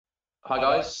Hi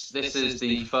guys, this is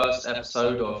the first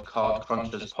episode of Card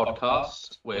Crunchers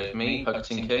podcast with me,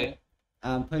 Poketin King.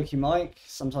 And Pokey Mike,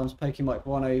 sometimes Pokey Mike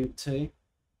 102.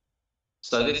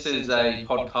 So this is a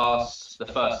podcast, the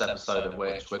first episode of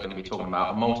which we're going to be talking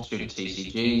about a multitude of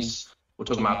TCGs. We're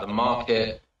talking about the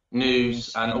market,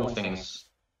 news, and all things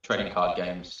trading card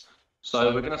games.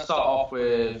 So we're going to start off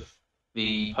with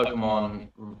the Pokemon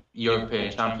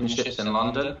European Championships in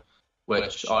London,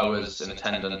 which I was in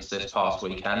attendance this past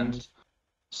weekend.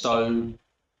 So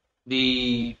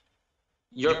the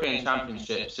European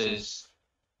Championships is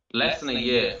less than a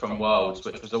year from Worlds,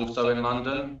 which was also in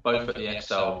London, both at the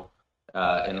Excel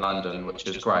in London, which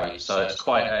is great. So it's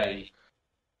quite a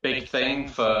big thing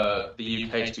for the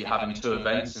UK to be having two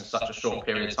events in such a short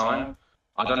period of time.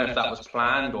 I don't know if that was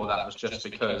planned or that was just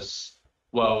because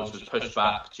Worlds was pushed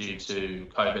back due to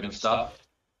COVID and stuff,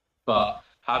 but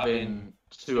having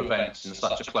two events in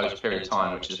such a close period of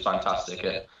time, which is fantastic.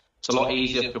 It's a lot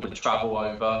easier for people to travel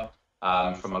over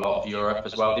from a lot of Europe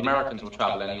as well. The Americans will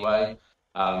travel anyway,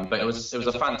 but it was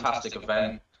a fantastic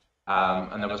event,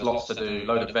 and there was lots to do,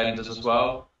 load of vendors as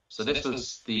well. So this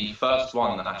was the first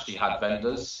one that actually had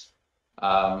vendors.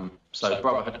 So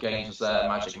Brotherhood Games was there,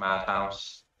 Magic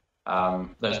Madhouse,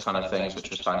 those kind of things,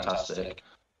 which was fantastic.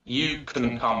 You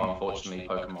couldn't come, unfortunately,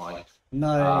 Pokemon.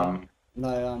 No,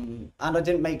 and I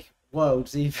didn't make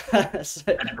Worlds either.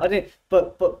 So I didn't,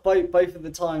 but both of the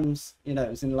times, it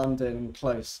was in London and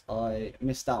close, I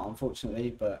missed out,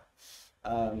 unfortunately. But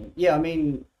yeah, I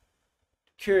mean,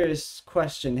 curious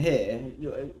question here.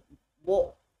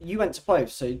 What you went to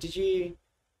both, so did you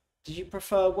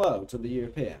prefer Worlds or the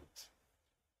Europeans?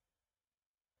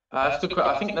 I think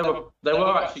they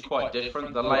were actually quite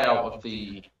different. The layout of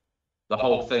the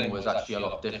whole thing was actually a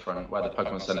lot different, where the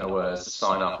Pokemon Center was, the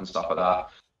sign up and stuff like that.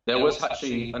 There was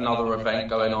actually another event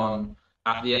going on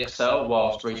at the Excel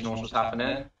whilst regionals was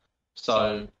happening.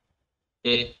 So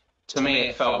to me,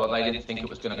 it felt that they didn't think it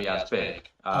was going to be as big.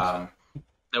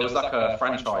 There was like a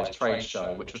franchise trade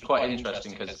show, which was quite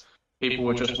interesting because people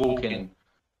were just walking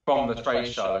from the trade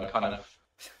show and kind of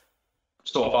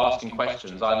sort of asking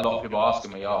questions. I had a lot of people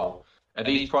asking me, "Oh, are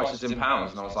these prices in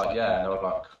pounds?" And I was like, "Yeah." And they were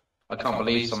like, "I can't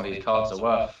believe some of these cards are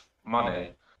worth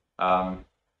money."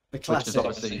 The classic. Which is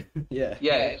obviously, yeah,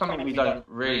 it's something we don't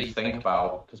really think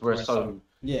about because we're so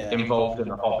involved in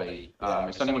the hobby.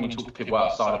 It's only when you talk to people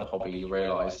outside of the hobby you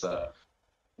realise that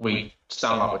we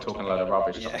sound like we're talking a load of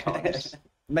rubbish sometimes.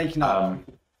 Making up.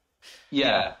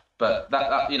 Yeah, but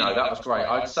that was great.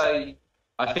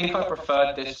 I think I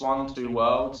preferred this one to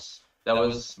Worlds. There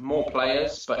was more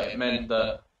players, but it meant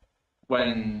that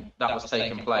when that was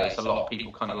taking place, a lot of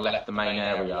people kind of left the main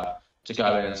area to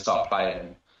go in and start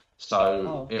playing.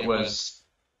 So it was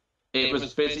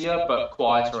busier but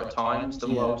quieter at times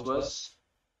than Worlds was.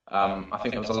 I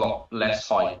think there was a lot less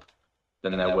hype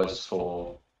than there was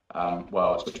for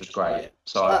Worlds, which was great.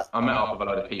 So I met up with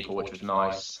a load of people, which was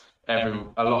nice. A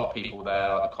lot of people there,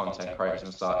 like the content creators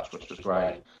and such, which was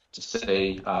great to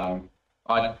see.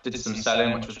 I did some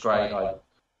selling, which was great. I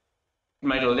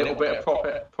made a little bit of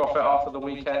profit after the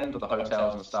weekend with the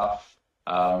hotels and stuff,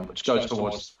 which goes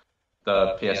towards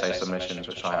the PSA submissions,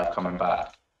 which I have coming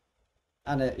back.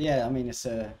 And I mean, it's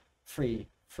a free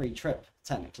trip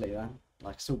technically. Then,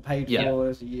 like, it's all paid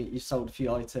for. You sold a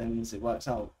few items. It works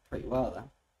out pretty well then.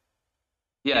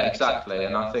 Yeah, exactly.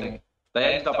 And I think they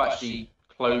ended up actually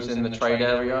closing the trade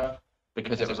area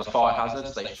because it was a fire hazard.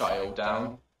 So they shut it all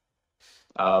down.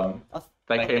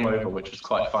 They came over, which was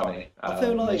quite funny. I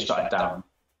feel like they shut it down.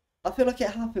 I feel like it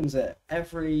happens at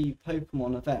every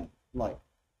Pokemon event. Like,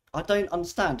 I don't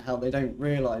understand how they don't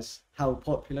realise how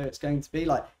popular it's going to be.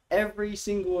 Like, every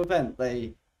single event,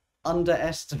 they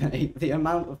underestimate the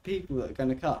amount of people that are going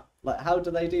to come. Like, how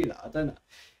do they do that? I don't know.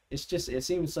 It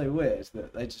seems so weird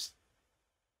that they just,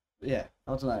 I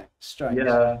don't know, strange.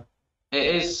 Yeah,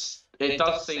 it is. It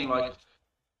does seem like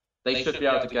they should be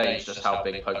able to gauge just how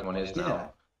big Pokemon is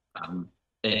now.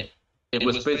 It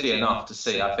was busy enough to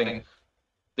see. I think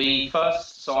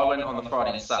so I went on the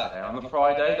Friday and Saturday. On the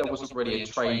Friday, there wasn't really a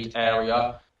trade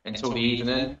area until the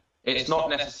evening. It's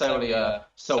not necessarily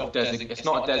it's not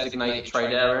a designated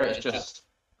trade area. It's just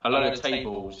a load of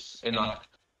tables in like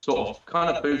sort of kind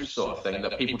of booth sort of thing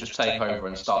that people just take over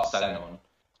and start selling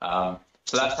on.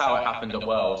 So that's how it happened at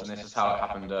Worlds, and this is how it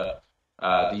happened at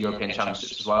the European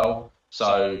Championships as well.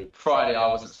 So Friday I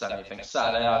wasn't selling anything.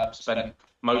 Saturday I spent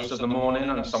most of the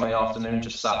morning and some of the afternoon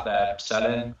just sat there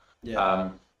selling.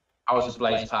 I was with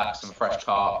Blaze Packs and Fresh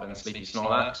Carp and Sleepy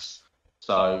Snorlax.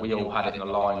 So we all had it in a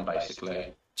line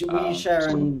basically. Were you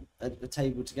sharing a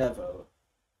table together?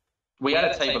 We had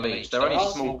a table each. They're only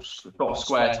small sort of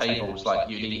square tables like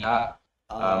you'd eat at.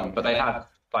 But they had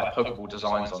like Pokeball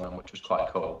designs on them, which was quite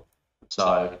cool.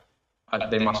 So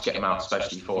they must get them out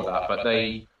especially for that. But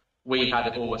we had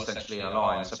it all essentially in a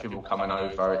line, so people coming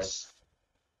over.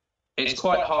 It's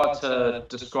quite hard to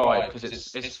describe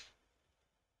because it's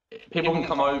people can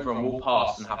come over and walk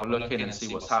past and have a look in and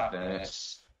see what's happening.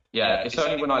 It's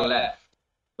only when I left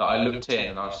that I looked in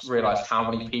and I realised how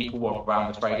many people were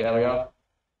around the trade area,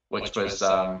 which was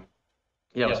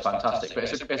it was fantastic. But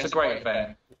it's a great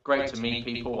event, great to meet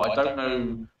people. I don't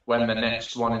know when the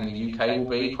next one in the UK will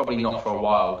be. Probably not for a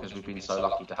while because we've been so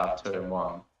lucky to have 2 in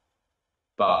 1.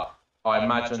 But I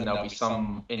imagine there'll be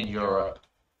some in Europe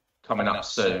coming up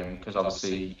soon because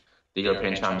obviously the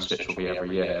European Championships will be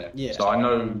every year. Yeah. So I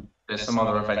know there's some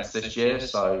other events this year.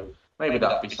 So maybe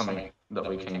that'll be something that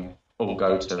we can all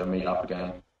go to and meet up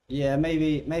again. Yeah,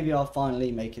 maybe I'll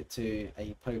finally make it to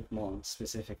a Pokemon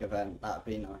specific event. That'd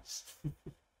be nice.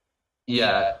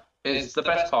 Yeah, it's the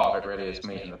best part of it really is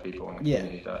meeting the people in the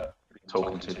community that we've been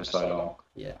talking to for so long.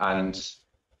 Yeah. And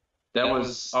I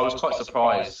was quite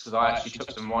surprised because I actually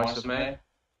took some rice with me,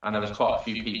 and there was quite a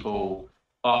few people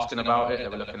asking about it. They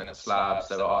were looking at the slabs.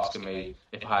 They were asking me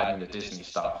if I had any of the Disney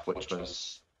stuff, which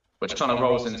kind of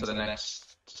rolls into the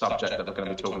next subject that we're going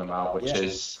to be talking about, which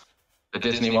is the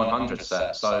Disney 100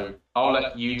 set. So I'll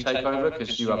let you take over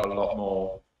because you have a lot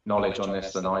more knowledge on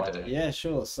this than I do. Yeah,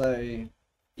 sure. So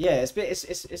yeah,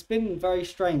 it's been very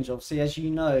strange. Obviously, as you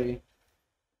know,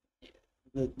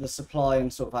 the supply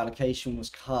and sort of allocation was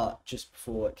cut just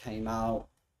before it came out.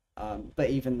 But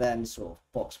even then, sort of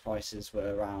box prices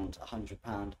were around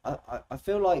 £100. I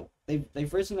feel like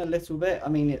they've risen a little bit. I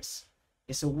mean, it's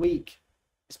a week.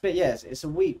 It's a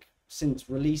week since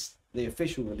the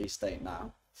official release date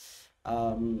now.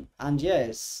 And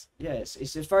it's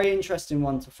a very interesting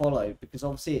one to follow because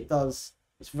obviously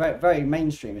it's very, very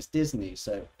mainstream. It's Disney,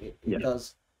 so it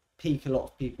does pique a lot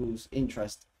of people's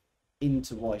interest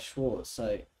into Weiss Schwarz.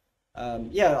 So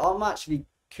I'm actually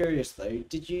curious though,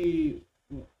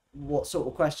 what sort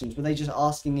of questions were they just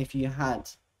asking if you had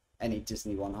any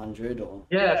Disney 100 or?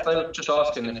 Yeah, they were just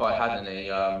asking if I had any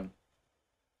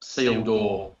sealed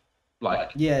or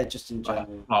just in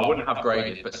general. I wouldn't have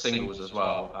graded, but singles as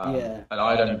well. And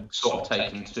I hadn't sort of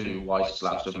taken 2 Weiss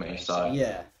slabs with me, so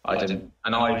I didn't.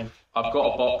 And I've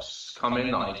got a box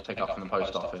coming that I need to pick up from the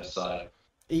post office, so Are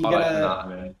you I'll gonna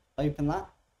open that. open that?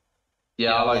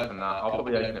 Yeah, I'll open that. I'll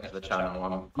probably open it for the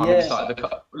channel. I'm excited.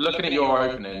 Looking at your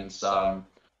openings,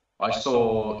 I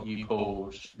saw you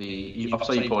pulled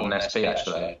an SP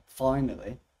actually.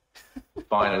 Finally.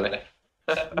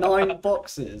 9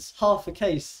 boxes, half a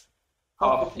case.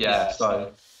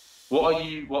 So what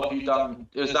have you done?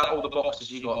 Is that all the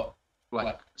boxes you got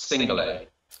singly?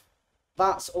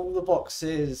 That's all the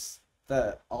boxes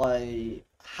that I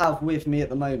have with me at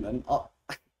the moment.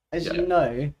 As you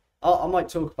know, I might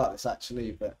talk about this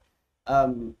actually, but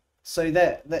so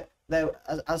there,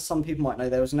 as some people might know,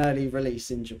 there was an early release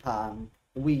in Japan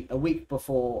a week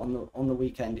before on the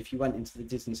weekend. If you went into the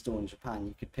Disney store in Japan,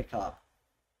 you could pick up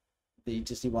the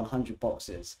Disney 100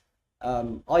 boxes.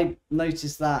 I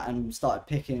noticed that and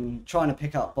started trying to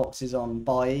pick up boxes on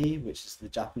Buy, which is the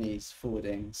Japanese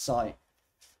forwarding site.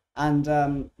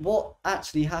 And what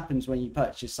actually happens when you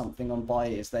purchase something on Buy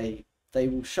is they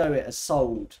will show it as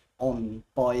sold on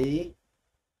Buy,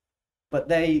 but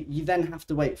you then have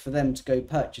to wait for them to go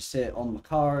purchase it on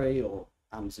Mercari or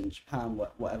Amazon Japan,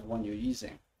 whatever one you're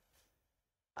using.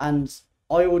 And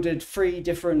I ordered 3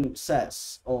 different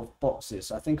sets of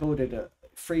boxes. I think I ordered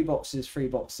 3 boxes,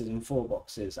 and 4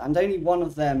 boxes, and only one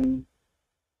of them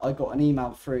I got an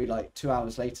email through 2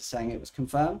 hours later saying it was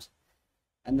confirmed,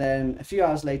 and then a few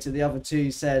hours later the other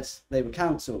 2 said they were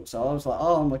cancelled. So I was like,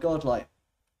 oh my god,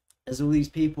 there's all these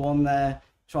people on there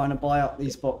trying to buy up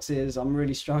these boxes. I'm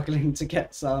really struggling to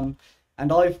get some.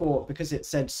 And I thought, because it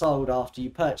said sold after you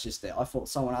purchased it, I thought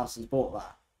someone else has bought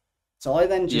that. So I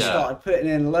then just started putting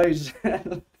in loads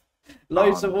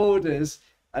of orders,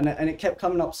 and it kept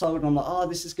coming up sold. And I'm like, oh,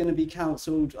 this is going to be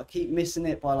cancelled. I keep missing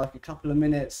it by a couple of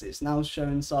minutes. It's now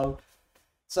showing sold.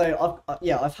 So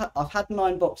I've had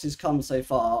 9 boxes come so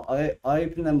far. I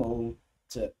opened them all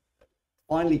to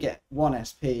finally get 1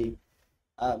 SP.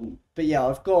 But yeah,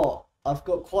 I've got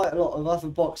quite a lot of other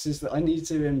boxes that I need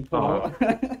to import.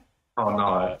 Oh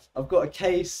no! I've got a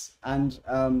case and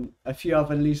a few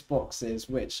other loose boxes,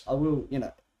 which I will,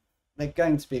 they're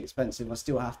going to be expensive. I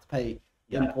still have to pay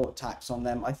import tax on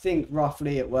them. I think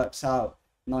roughly it works out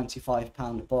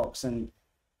 £95 a box. And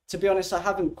to be honest, I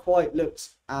haven't quite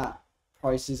looked at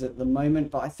prices at the moment,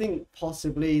 but I think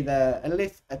possibly they're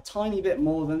a tiny bit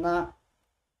more than that.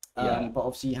 But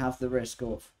obviously you have the risk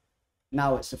of,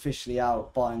 now it's officially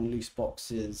out, buying loose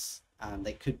boxes and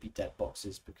they could be dead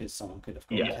boxes because someone could have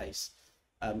got a case.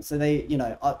 So they, you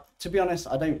know, to be honest,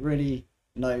 I don't really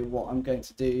know what I'm going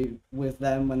to do with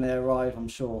them when they arrive. I'm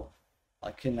sure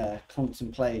I can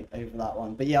contemplate over that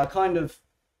one. But yeah, I kind of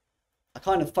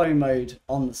FOMO'd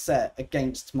on the set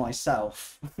against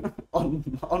myself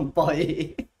on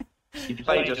Buy. You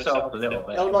played yourself a little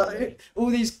bit. I'm like, all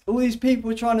these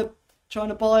people trying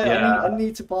to buy it. I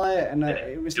need to buy it, and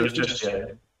it was just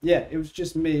you. Yeah, it was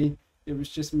just me. It was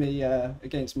just me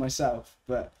against myself.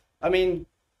 But I mean,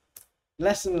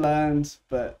 lesson learned.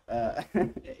 But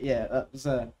yeah, that was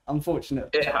unfortunate.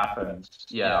 It happened.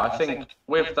 Yeah, I think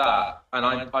with that, and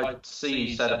I see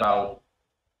you said about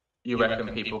you reckon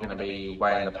people are going to be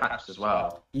weighing the packs as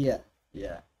well. Yeah,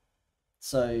 yeah.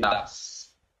 So that's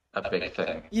a big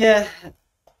thing. Yeah,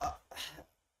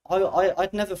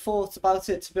 I'd never thought about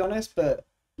it, to be honest, but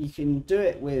you can do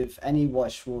it with any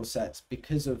White Schwarz sets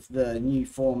because of the new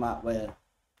format where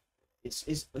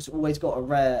it's always got a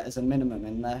rare as a minimum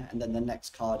in there, and then the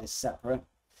next card is separate.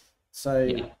 So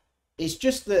it's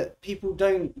just that people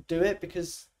don't do it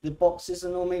because the boxes are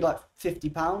normally like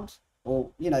 £50, or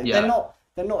you know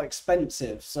they're not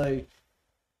expensive. So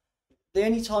the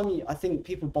only time I think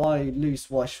people buy loose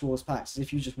White Schwarz packs is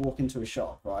if you just walk into a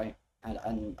shop, right?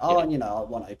 And you know, I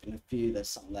want to open a few, there's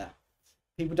some there.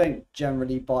 People don't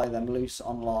generally buy them loose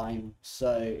online,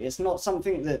 so it's not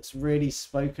something that's really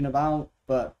spoken about.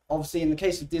 But obviously in the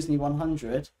case of Disney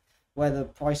 100, where the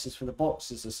prices for the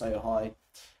boxes are so high,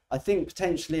 I think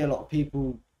potentially a lot of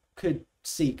people could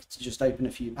seek to just open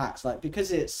a few packs, like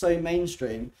because it's so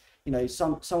mainstream. You know,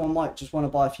 someone might just want to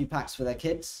buy a few packs for their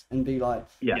kids and be like,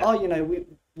 oh, you know,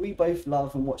 we both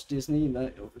love and watch Disney. You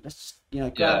know, let's just, you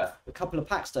know, grab a couple of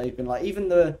packs to open. Like even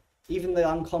the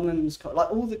uncommons,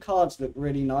 like all the cards look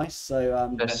really nice.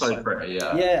 So they're so pretty,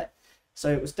 yeah.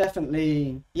 So it was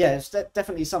definitely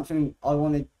definitely something I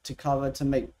wanted to cover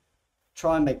to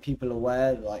try and make people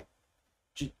aware. Like,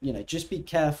 you know, just be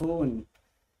careful and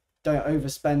don't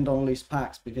overspend on loose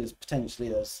packs because potentially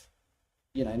there's,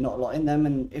 you know, not a lot in them,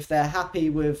 and if they're happy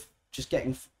with just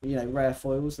getting, you know, rare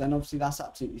foils, then obviously that's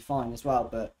absolutely fine as well.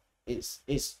 But it's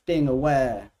being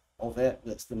aware of it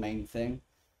that's the main thing.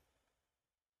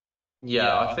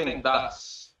 Yeah, I think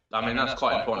that's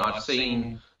quite important. I've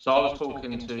seen, so I was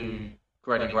talking to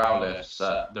Grady Growliffe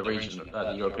at the region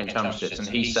the European Championships, and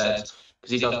he said,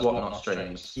 because he does Whatnot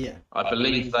streams, I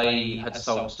believe they had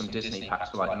sold some Disney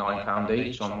packs for like £9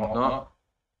 each on Whatnot.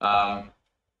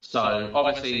 So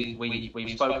obviously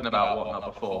we've spoken about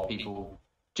Whatnot before. People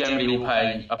generally will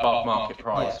pay above market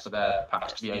price for their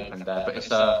packs to be opened there, but it's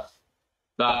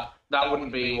that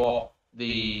wouldn't be what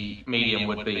the medium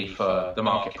would be for the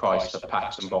market price of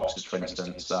packs and boxes, for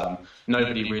instance.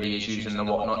 Nobody really is using the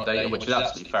Whatnot data, which is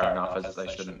absolutely fair enough, as they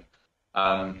shouldn't.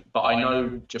 But I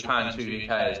know Japan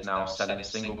 2UK is now selling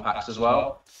single packs as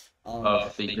well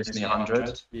of the Disney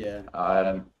 100. Yeah.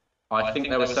 I think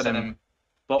they were selling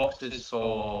boxes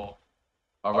for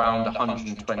around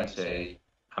 120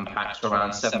 and packs for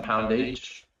around £7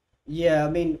 each. Yeah, I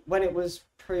mean, when it was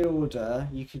pre-order,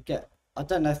 you could get, I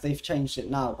don't know if they've changed it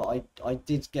now, but I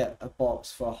did get a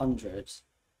box for 100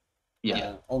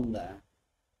 on there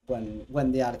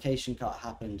when the allocation cut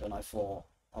happened, and I thought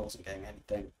I wasn't getting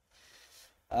anything.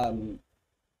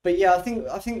 But yeah, I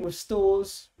think with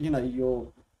stores, you know,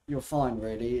 you're fine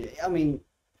really. I mean,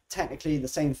 technically the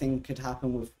same thing could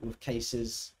happen with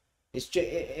cases.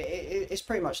 It's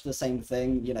pretty much the same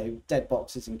thing, you know, dead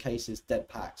boxes in cases, dead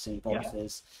packs in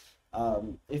boxes.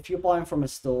 If you're buying from a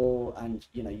store and,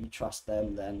 you know, you trust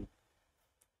them, then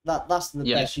that's the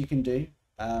best you can do.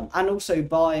 And also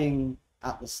buying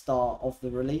at the start of the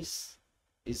release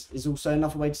is also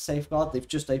another way to safeguard. They've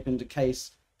just opened a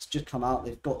case, it's just come out,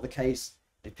 they've got the case,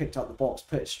 they picked up the box,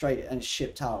 put it straight, and it's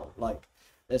shipped out. Like,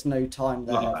 there's no time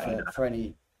there for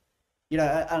any, you know.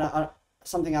 And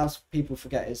something else people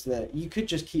forget is that you could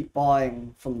just keep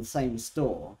buying from the same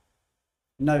store,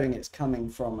 knowing it's coming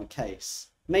from a case.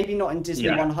 Maybe not in Disney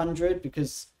 100,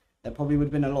 because there probably would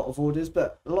have been a lot of orders,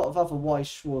 but a lot of other White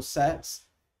Schwarz sets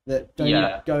that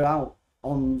don't go out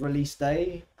on release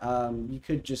day, you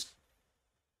could just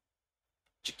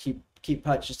keep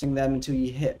purchasing them until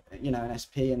you hit, you know, an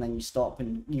SP, and then you stop,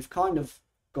 and you've kind of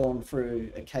gone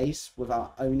through a case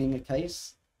without owning a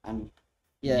case. And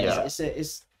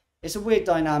it's a weird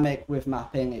dynamic with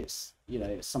mapping. It's, you know,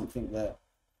 it's something that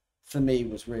for me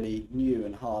was really new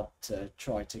and hard to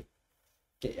try to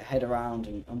get your head around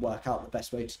and work out the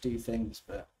best way to do things.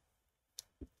 But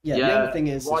the other thing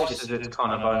is, Weiss is its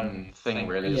kind of own thing,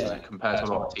 really, isn't it, compared to a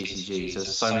lot of TCGs.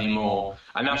 There's so many more,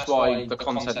 and that's why the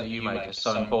content that you make is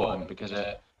so important, because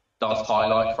it does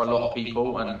highlight for a lot of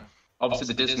people. And obviously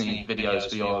the Disney videos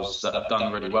for yours that have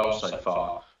done really well so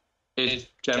far is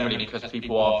generally because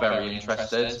people are very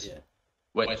interested,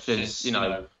 which is, you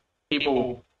know,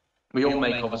 people, we all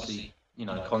make obviously, you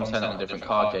know, content on different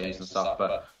card games and stuff,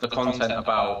 but the content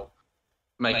about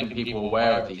making people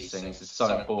aware of these things is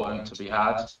so important to be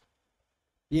had.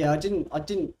 Yeah, I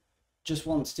didn't just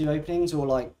want to do openings, or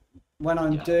like when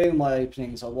I'm doing my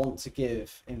openings, I want to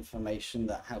give information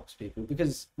that helps people,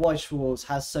 because White Wars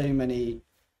has so many.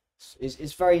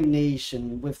 It's very niche,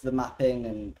 and with the mapping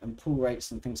and pull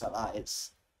rates and things like that, it's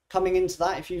coming into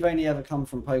that. If you've only ever come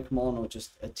from Pokemon or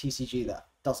just a TCG that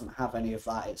doesn't have any of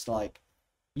that, it's like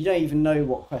you don't even know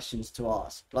what questions to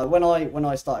ask. Like when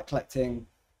I started collecting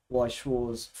White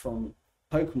Wars from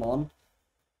Pokemon,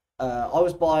 I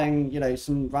was buying, you know,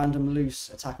 some random loose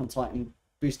Attack on Titan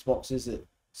booster boxes at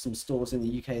some stores in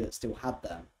the UK that still had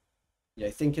them. You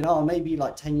know, thinking, oh, maybe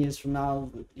like 10 years from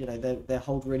now, you know, they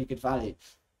hold really good value.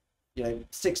 You know,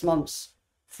 6 months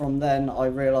from then, I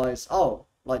realised, oh,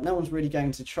 like no one's really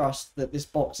going to trust that this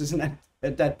box isn't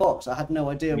a dead box. I had no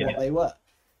idea what they were.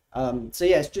 So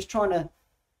yeah, it's just trying to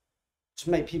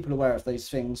make people aware of those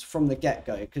things from the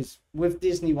get-go, because with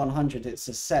Disney 100, it's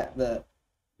a set that,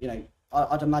 you know,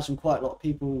 I'd imagine quite a lot of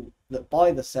people that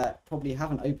buy the set probably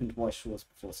haven't opened White Shores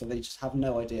before, so they just have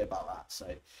no idea about that.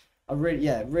 So I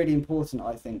really important,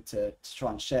 I think, to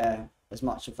try and share as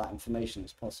much of that information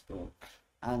as possible.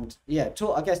 And yeah,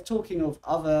 I guess talking of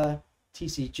other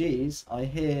TCGs, I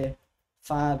hear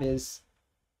Fab is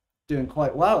doing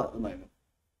quite well at the moment.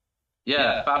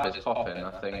 Yeah, Fab is popping.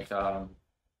 I think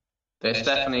there's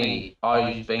definitely,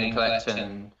 I've been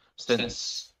collecting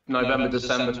since November,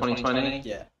 December 2020.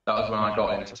 Yeah. That was when I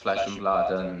got into Flesh and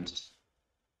Blood, and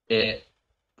it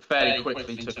fairly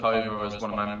quickly took over as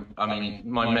one of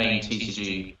my main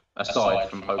TCG aside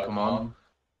from Pokemon.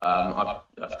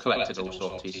 I've collected all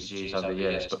sorts of TCGs over the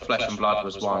years, but Flesh and Blood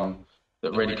was one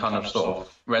that really kind of sort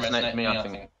of resonated with me. I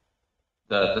think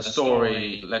the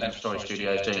story, Legend Story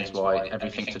Studios, James White,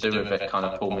 everything to do with it kind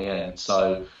of pulled me in.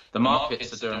 So the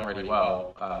markets are doing really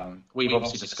well. We've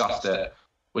obviously discussed it.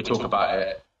 We talk about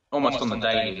it almost on the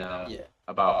daily now,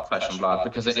 about Flesh and Blood,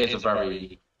 because it is a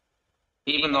very,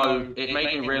 even though it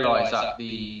made me realise at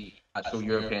the actual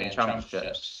European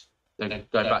Championships, to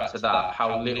go back to that,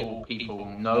 how little people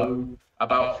know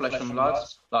about Flesh and Blood.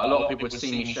 Like, a lot of people would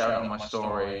see me share it on my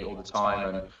story all the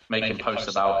time and making posts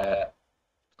about it,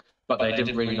 but they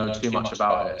didn't really know too much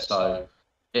about it. So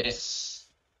it's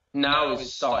now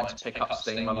is starting to pick up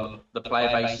steam. The player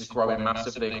base is growing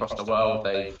massively across the world.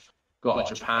 They've got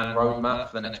a Japan roadmap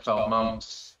for the next 12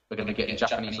 months. We're going to be getting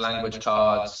Japanese language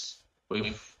cards.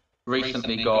 We've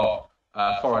recently got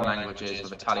foreign languages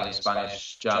with Italian,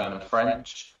 Spanish, German, and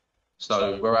French.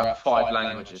 So we're at 5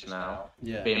 languages now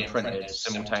being printed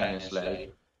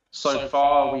simultaneously. So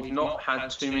far, we've not had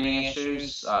too many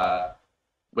issues,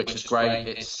 which is great.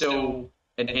 It's still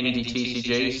an indie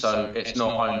TCG, so it's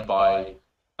not owned by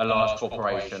a large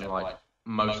corporation like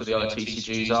most of the other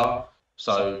TCGs are.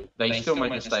 So they still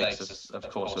make mistakes, of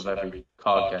course, with every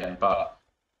card game. But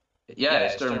yeah,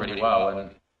 it's doing really well.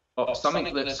 And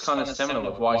something that's kind of similar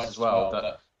with Weiss as well,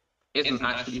 that isn't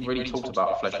actually really talked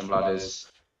about Flesh and Blood,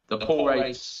 is the pull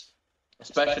rates,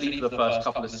 especially for the first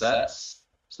couple of sets.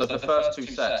 So the first 2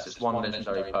 sets, it's 1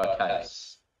 legendary per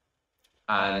case.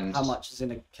 And how much is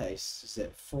in a case? Is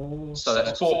it 4? So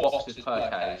there's 4 boxes per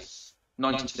case,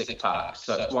 96 packs.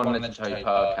 So it's 1 legendary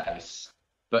per case.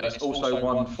 But it's also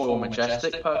 1 foil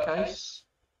majestic per case,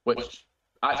 which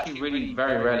actually really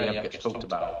very rarely ever gets talked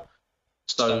about.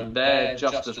 So they're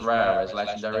just as rare as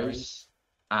legendaries,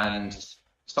 and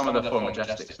some of the foil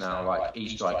majestics now, like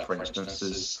E-Strike, for instance,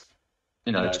 is,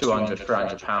 you know, £200,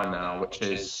 £300 now, which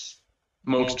is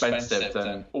more expensive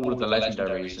than all of the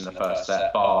legendaries in the first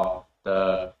set, bar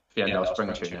the Fiendel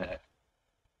Spring Tunic.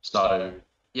 So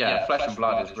yeah, Flesh and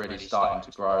Blood is really starting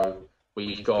to grow.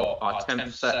 We've got our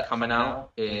 10th set coming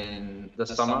out in the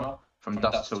summer, From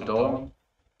Dusk Till Dawn.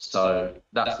 So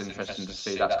that's interesting to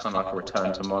see. That's kind of like a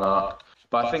return to Monarch.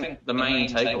 But I think the main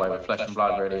takeaway with Flesh and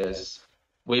Blood really is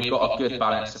we've got a good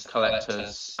balance of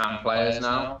collectors and players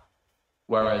now,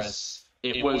 whereas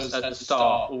it was at the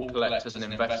start all collectors and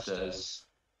investors,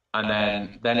 and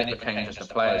then it became just a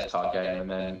players card game, and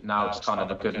then now it's kind of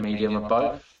a good medium of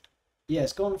both. Yeah,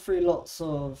 it's gone through lots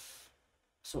of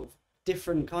sort of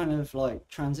different kind of like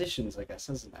transitions, I guess,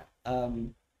 hasn't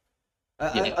it?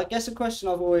 I guess a question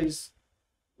I've always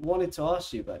wanted to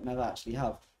ask you but never actually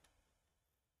have.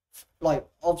 Like,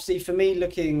 obviously for me,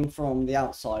 looking from the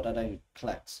outside, I don't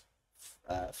collect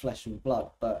Flesh and Blood,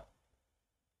 but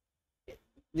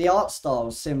the art style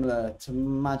is similar to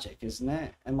Magic, isn't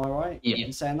it? Am I right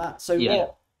in saying that? So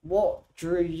what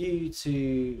drew you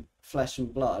to Flesh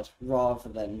and Blood rather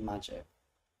than Magic?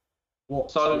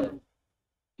 What? So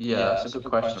yeah, it's a good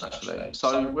question actually.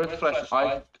 So with Flesh,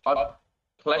 I've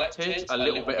collected a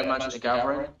little bit of Magic the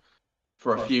Gathering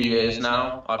for a few years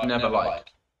now. I've never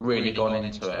like really gone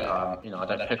into it. I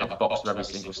don't pick up a box of every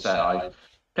single set. I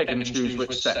pick and choose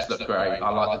which sets look great. I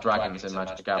like the dragons in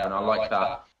Magic the Gathering. I like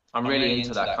that. I'm really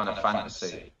into that kind of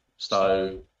fantasy.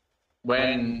 So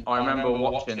when I remember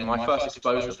watching my first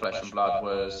exposure to Flesh and Blood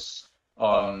was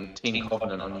on Team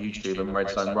Covenant on YouTube and Red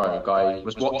Zone Rogue. I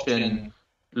was watching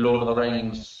Lord of the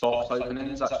Rings box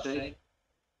openings actually,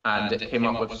 and it came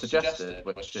up with suggested,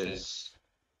 which is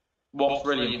what's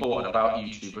really important about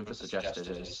YouTube with the suggested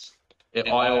is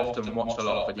I often watch a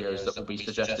lot of videos that will be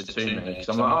suggested to me because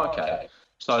I'm like, oh, okay.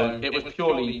 So it was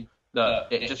purely that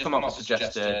it just come up with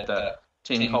suggested that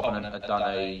Team Covenant had done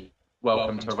a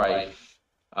Welcome to Wraith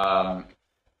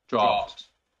draft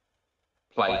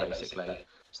play basically.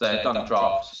 So they had done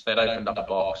drafts, they'd opened up a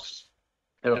box,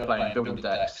 they were playing, building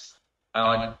decks, and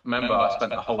I remember I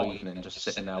spent the whole evening just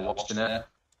sitting there watching it,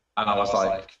 and I was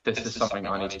like, this is something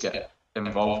I need to get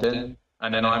involved in.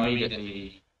 And then I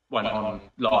immediately went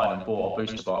online and bought a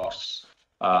booster box.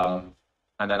 And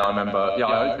then I remember,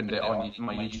 I opened it on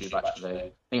my YouTube actually.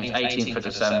 I think it was 18th of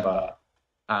December.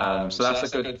 So that's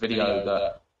a good video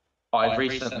that I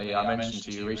mentioned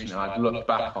to you recently, I've looked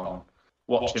back on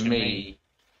watching me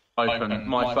open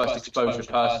my first exposure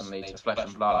personally to Flesh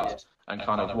and Blood and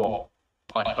kind of what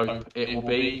I hope it will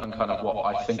be and kind of what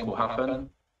I think will happen.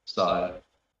 So,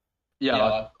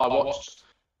 yeah, I watched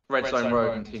Red Zone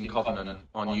Rogue and Team Covenant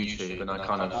on YouTube, and I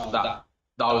kind of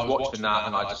I was watching that,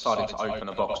 and I decided to open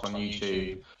a box on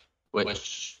YouTube,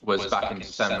 which was back in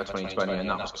December 2020, and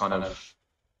that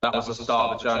was the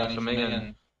start of the journey for me.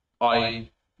 And I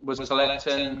was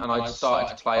collecting, and I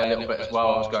started to play a little bit as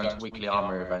well. I was going to weekly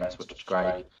armory events, which was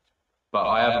great, but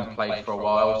I haven't played for a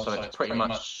while, so it's pretty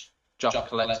much just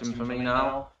collecting for me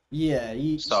now. Yeah,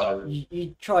 you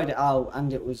tried it out,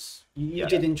 and it was you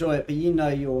did enjoy it, but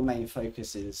your main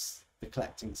focus is the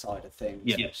collecting side of things.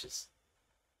 Yeah. Which is,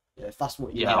 if that's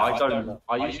what you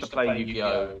I used to play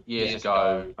Yu-Gi-Oh years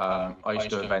ago. I used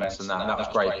to do events and that was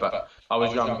great, but I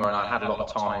was younger and I had a lot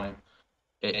of time.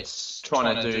 It's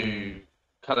trying to do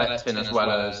collecting as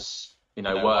well as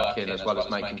working as well as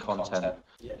making content.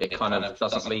 It kind of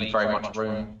doesn't leave very much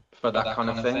room for that kind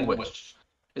of thing, which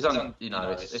is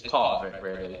it's part of it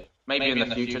really. Maybe in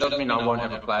the future, doesn't mean I won't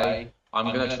ever play.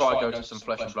 I'm going to try to go to some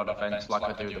Flesh and Blood events like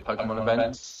I do the Pokemon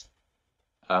events,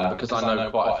 because I know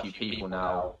quite a few people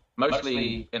now,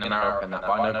 mostly in America and that,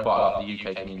 but I know quite a lot of the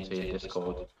UK community in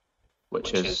Discord,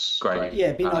 which is great. Yeah,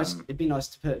 it'd be nice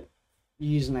to put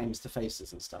usernames to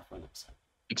faces and stuff, wouldn't it?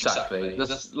 Exactly.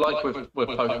 Just like with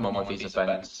Pokemon with these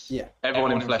events. Yeah.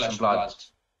 Everyone in Flesh and Blood,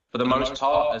 for the most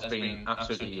part, has been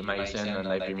absolutely amazing, and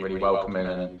they've been really welcoming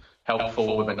and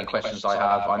helpful with any questions I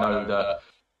have. I know that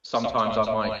sometimes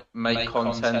I might make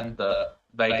content that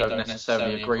they don't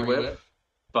necessarily agree with,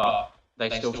 but they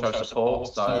still show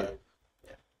support. So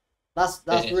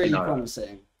that's really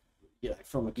promising.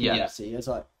 From a community, as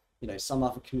some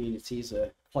other communities are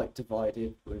quite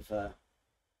divided with that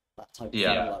type of thing,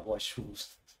 like white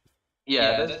schools.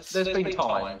 Yeah, there's been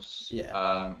times,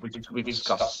 we've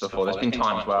discussed before, there's been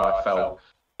times where I felt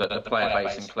that the player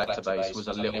base and collector base was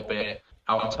a little bit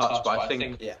out of touch, but I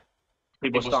think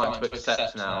people are starting to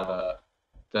accept now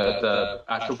that the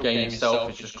actual game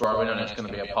itself is just growing and it's going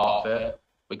to be a part of it.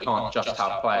 We can't just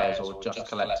have players or just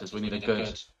collectors, we need a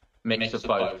good mix of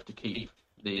both to keep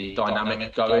the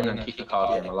dynamic going and keep the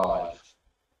card game alive.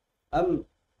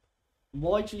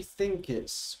 Why do you think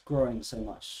it's growing so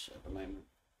much at the moment?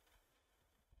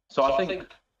 So I think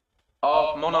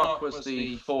our Monarch was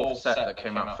the 4th set that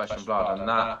came out of Flesh and Blood, and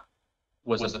that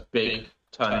was a big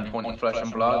turning point in Flesh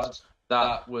and Blood.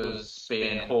 That was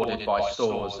being hoarded by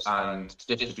stores and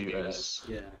distributors,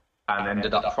 and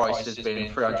ended up prices being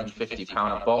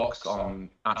 £350 a box on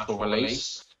actual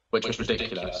release, which was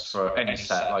ridiculous for any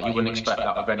set. Like, you wouldn't expect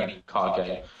that of any card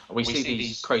game. We see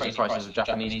these crazy prices of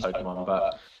Japanese Pokemon,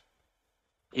 but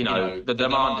the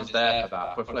demand is there for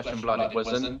that. For Flesh and Blood, it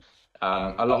wasn't.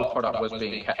 A lot of product was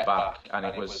being kept back, and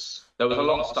there was a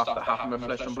lot of stuff that happened with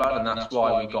Flesh and Blood, and that's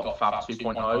why we got Fab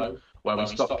 2.0, where we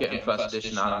stopped getting first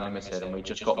edition and unlimited, and we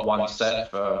just got one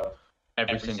set for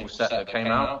every single set that came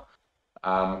out,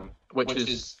 which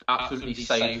is absolutely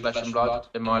saved Flesh and Blood,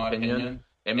 in my opinion.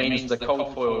 It means the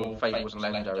cold foil fables and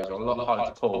legendaries are a lot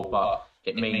harder to pull, but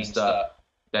it means that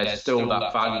there's still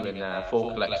that value in there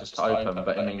for collectors to open,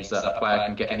 but it means that a player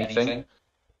can get anything.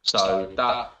 So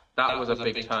that was a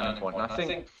big turning point. And I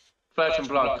think Flesh and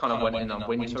Blood kind of went in on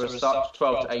winter as such,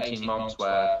 12 to 18 months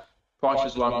where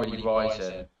prices weren't really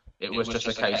rising. It was just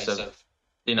a case of,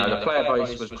 the player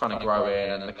base was kind of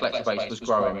growing and the collector base was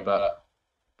growing, but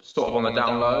sort of on the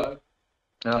down low.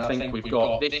 And I think we've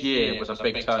got, this year was a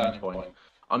big turning point.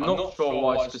 I'm not sure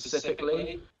why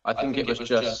specifically. I think it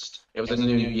was a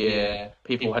new year.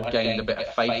 People had gained a bit of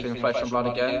faith in Flesh and Blood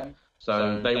again.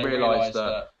 So they realised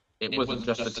that it wasn't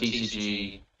just a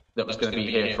TCG that was going to be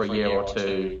here for a year or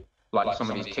two, like some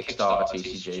of these Kickstarter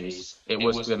TCGs. It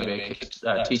was going to be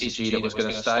a TCG that was going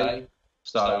to stay.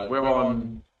 So we're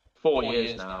on 4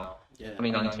 years now.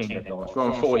 2019 it launched. We're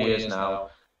on 4 years now.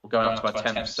 We're going up to our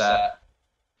 10th set.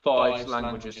 5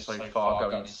 languages so far,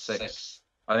 going into 6.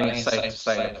 I think it's safe to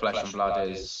say that Flesh and Blood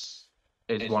is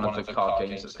one of the card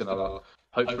games that's going to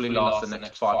hopefully last the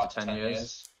next 5 to 10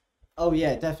 years. Oh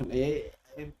yeah, definitely.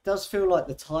 It does feel like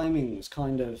the timing was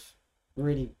kind of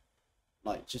really,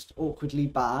 like, just awkwardly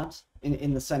bad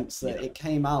in the sense that it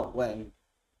came out when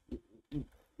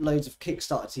loads of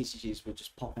Kickstarter TCGs were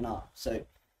just popping up. So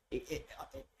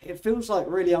it feels like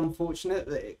really unfortunate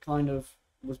that it kind of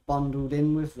was bundled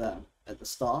in with them at the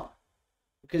start,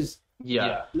 because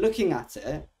looking at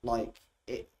it, like,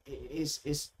 it's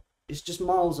just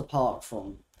miles apart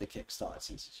from the Kickstarter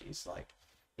TCGs. Like,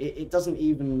 it doesn't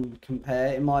even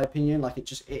compare, in my opinion. Like, it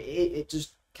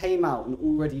just came out and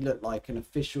already looked like an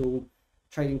official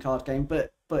trading card game,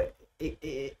 but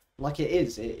it like it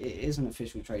is an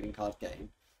official trading card game,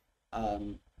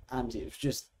 and it was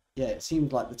just, it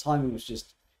seemed like the timing was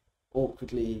just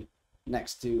awkwardly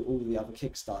next to all the other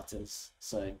Kickstarters.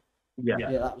 So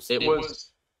that was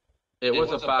it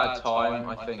was a bad time.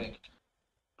 I think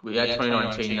we had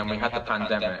 2019 and we had the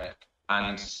pandemic,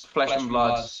 and Flesh and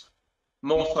Blood,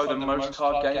 more so than most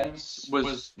card games,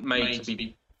 was made to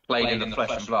be played in the flesh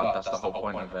and blood. That's the whole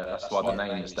point of it. That's why the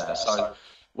name is there. So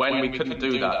when we couldn't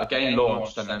do that, the game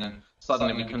launched and then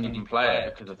suddenly we couldn't even play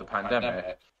it because of the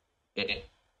pandemic.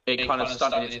 It kind of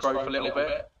stunted its growth a little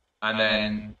bit, and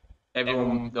then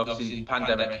everyone, obviously,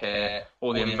 pandemic here,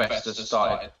 all the investors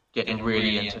started getting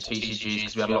really into TCGs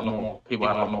because we had a lot more people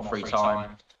had a lot more free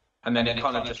time, and then it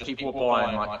kind of just, people were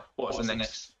buying, like, what's the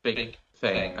next big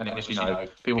thing, and it was,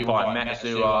 people buying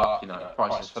Metazoo,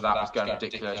 prices for that was going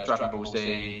ridiculous. Dragon Ball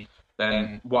Z,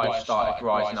 then White started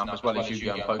rising up, as well as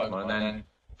Yu-Gi-Oh! And Pokemon, and then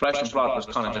Flesh and Blood was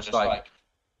kind of just like,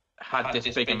 had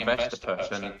this big investor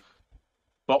push, and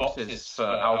boxes for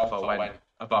Alpha went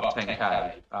above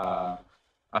 10k.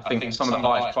 I think some of the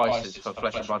highest prices for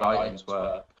Flesh and Blood items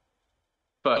were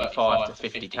 35 to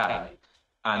 50k,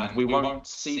 and we won't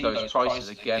see those prices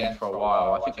again for a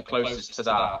while. I think the closest to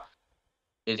that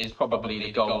is probably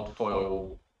the gold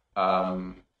foil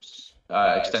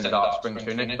extended art spring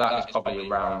tunic. That is probably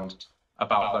around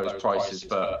about those prices,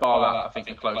 but bar that, I think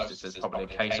the closest is probably a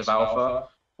case of Alpha,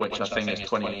 which I think is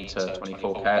 20 to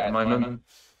 24k at the moment.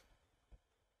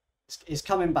 It's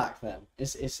coming back then.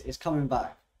 It's coming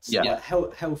back. So, like,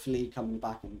 healthily coming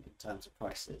back in terms of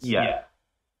prices. Yeah.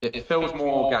 It feels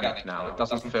more organic now. It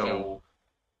doesn't feel...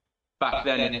 Back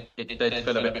then, it did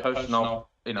feel a bit pushed, and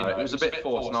it was a bit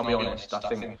forced, and I'll be honest, I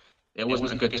think it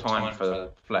wasn't a good time for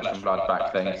Flesh and Blood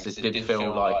back then, because it did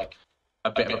feel like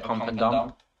a bit of a pump and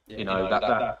dump.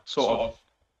 That sort of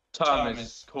term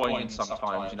is coined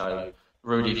sometimes,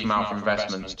 Rudy from Alpha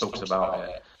Investments talks about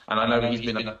it, and I know he's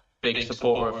been a big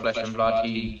supporter of Flesh and Blood.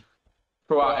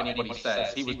 Throughout anybody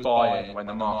says, he was buying when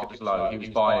the market was low. He was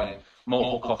buying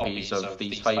multiple copies of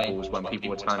these Fables when people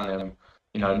were telling them,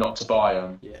 not to buy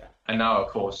them. Yeah. And now, of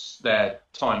course, they're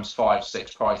times 5,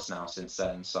 6 price now since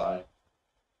then. So.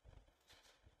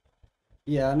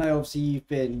 Yeah, I know. Obviously, you've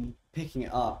been picking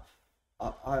it up.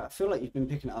 I feel like you've been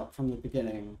picking it up from the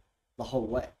beginning, the whole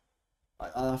way.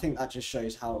 I think that just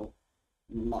shows how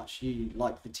much you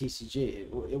like the TCG.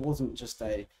 It wasn't just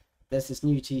there's this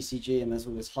new TCG and there's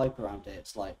all this hype around it.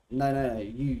 It's like, no,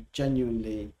 you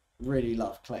genuinely really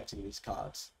love collecting these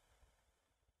cards.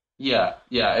 Yeah.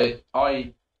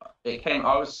 I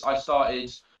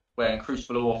started when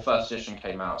Crucible of War first edition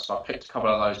came out, so I picked a couple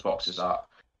of those boxes up,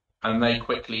 and they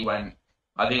quickly went.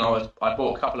 I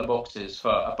bought a couple of boxes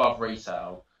for above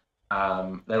retail.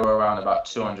 They were around about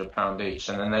 £200 each,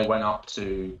 and then they went up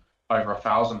to over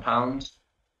 £1,000,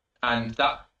 and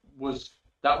that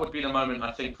would be the moment,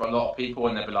 I think, for a lot of people,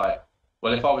 and they'd be like,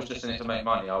 well, if I was just in it to make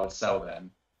money, I would sell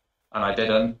them. And I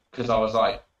didn't, because I was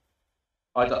like,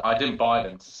 I didn't buy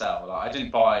them to sell. Like, I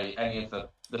didn't buy any of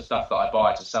the stuff that I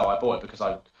buy to sell. I bought it because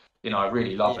I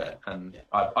really love it, and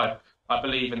I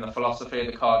believe in the philosophy of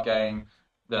the card game.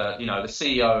 The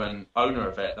CEO and owner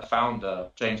of it, the founder,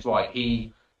 James White,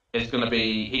 he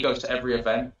goes to every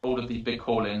event, all of these big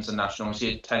call-ins and nationals.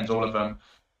 He attends all of them.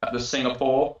 At the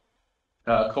Singapore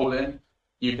call-in,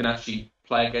 you can actually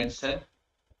play against him.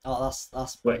 Oh, that's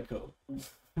Which, pretty cool.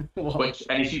 What? which,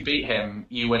 and if you beat him,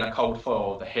 you win a cold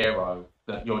foil of the hero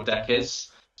that your deck is.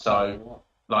 Oh, So, what?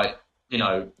 like,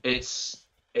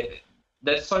 it,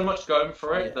 there's so much going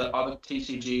for it Yeah. that other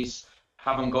TCGs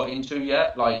haven't got into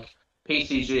yet. Like,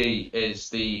 PCG is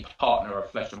the partner of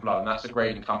Flesh and Blood, and that's a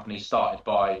grading company started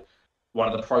by one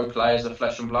of the pro players of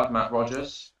Flesh and Blood, Matt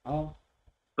Rogers. Oh,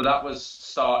 So that was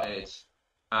started,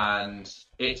 and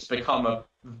it's become a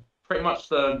pretty much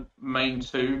the main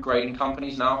two grading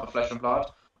companies now for Flesh and Blood,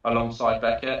 alongside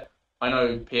Beckett. I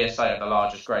know PSA are the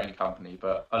largest grading company,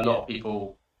 but a lot yeah. of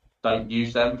people don't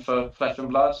use them for Flesh and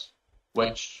Blood,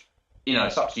 which,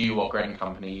 it's up to you what grading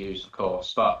company you use, of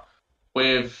course. But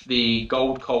with the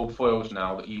gold cold foils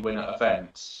now that you win at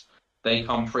events, they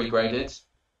come pre-graded.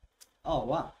 Oh,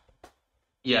 wow.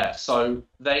 Yeah, so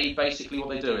they basically what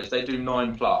they do is they do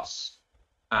 9+,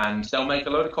 and they'll make a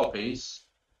load of copies,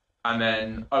 and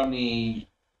then only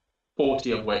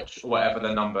 40 of which, or whatever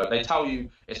the number, they tell you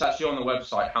it's actually on the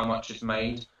website how much is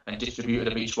made and distributed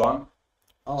of each one.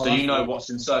 Oh, So you that's know really what's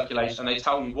in circulation, and they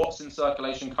tell you what's in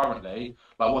circulation currently,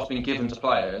 like what's been given to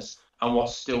players, and what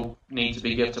still need to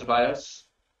be given to players.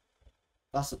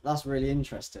 that's really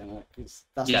interesting. Like, 'cause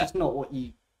that's Yeah, just not what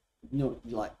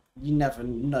like you never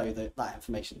know that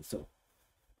information at all.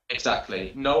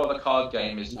 exactly. No other card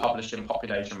game is No. publishing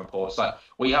population reports. Like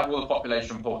we have all the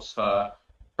population reports for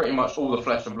pretty much all the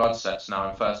Flesh and Blood sets now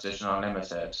in First Edition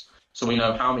Unlimited. So we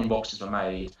know how many boxes were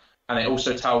made, and it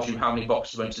also tells you how many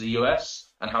boxes went to the US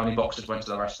and how many boxes went to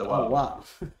the rest of the Oh, world. wow.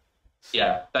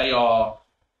 Yeah,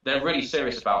 they're really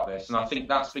serious about this, and I think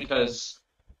that's because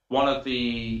one of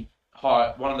the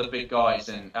big guys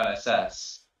in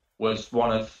LSS was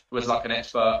like an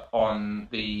expert on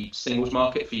the singles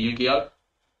market for Yu-Gi-Oh.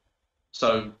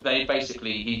 So they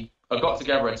basically he got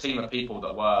together a team of people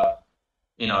that were,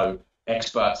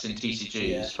 experts in Yeah.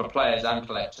 TCGs for players and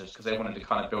collectors because they wanted to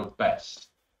kind of build the best.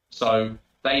 So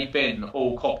they bin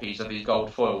all copies of these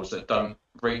gold foils that don't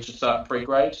reach a certain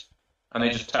pre-grade, and they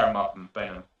just tear them up and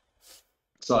bin them.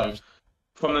 So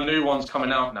from the new ones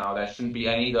coming out now, there shouldn't be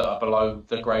any that are below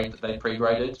the grade that they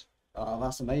pre-graded. Oh,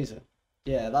 that's amazing.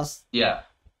 Yeah, that's Yeah,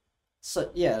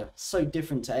 so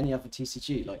different to any other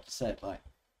TCG, like you said. Like,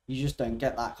 you just don't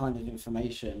get that kind of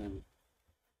information, and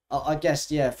I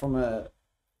guess, yeah, from a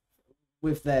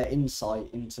with their insight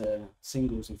into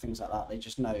singles and things like that, they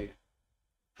just know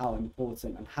how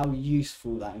important and how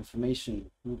useful that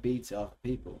information will be to other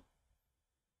people.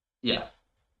 yeah,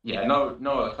 yeah. No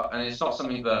other, and it's not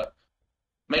something that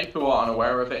maybe people aren't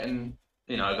aware of it, and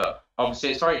that obviously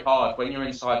it's very hard when you're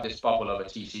inside this bubble of a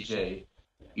TCG.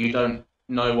 You don't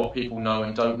know what people know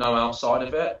and don't know outside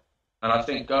of it. And I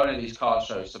think going to these card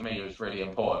shows to me was really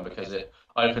important because it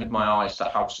opened my eyes to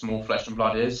how small Flesh and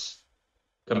Blood is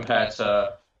compared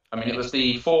to. I mean, it's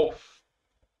the fourth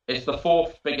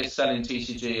biggest selling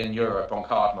TCG in Europe on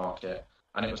card market,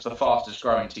 and it was the fastest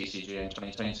growing TCG in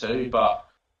 2022. But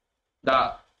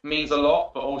that means a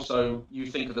lot. But also, you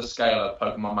think of the scale of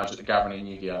Pokemon, Magic the Gathering, and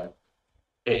Yu-Gi-Oh,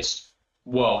 it's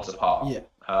worlds apart.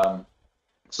 Yeah.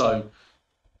 So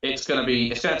it's gonna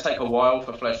take a while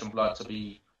for Flesh and Blood to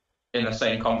be in the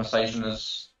same conversation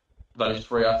as those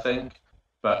three, I think.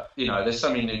 But there's so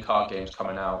many new card games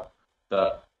coming out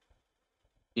that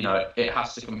it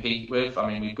has to compete with. I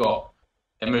mean,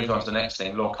 it moves on to the next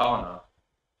thing, Lorcana,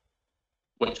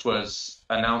 which was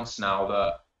announced now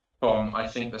that from I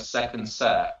think the second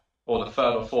set or the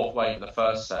third or fourth wave of the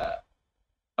first set,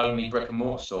 only brick and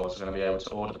mortar stores are going to be able to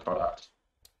order the product.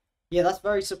 Yeah, that's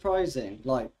very surprising.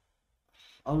 Like,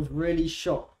 I was really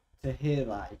shocked to hear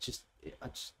that.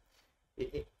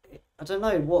 I don't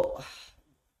know what.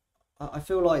 I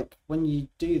feel like when you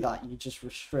do that, you just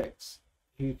restrict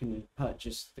who can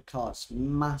purchase the cards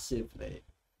massively,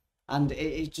 and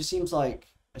it just seems like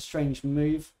a strange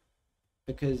move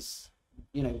because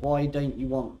why don't you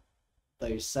want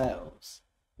those sales?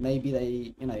 Maybe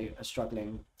they are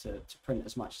struggling to print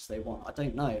as much as they want. I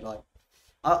don't know. Like,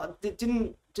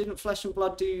 didn't Flesh and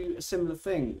Blood do a similar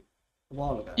thing a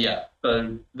while ago? Yeah,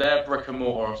 so they're brick and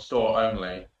mortar store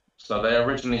only. So they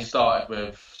originally started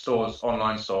with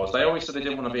online stores. They always said they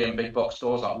didn't want to be in big box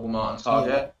stores like Walmart and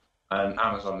Target and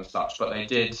Amazon and such, but they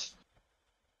did.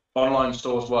 Online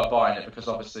stores were buying it because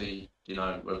obviously,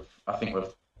 with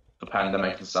the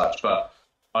pandemic and such. But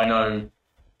I know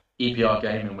EPR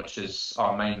Gaming, which is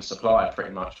our main supplier pretty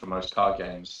much for most card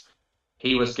games,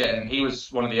 he was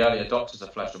one of the early adopters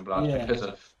of Flesh and Blood Yeah. because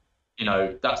of,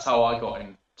 that's how I got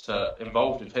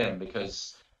involved with him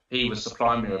because he was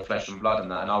supplying me with Flesh and Blood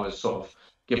and that, and I was sort of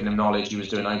giving him knowledge. He was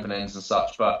doing openings and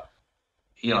such, but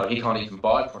he can't even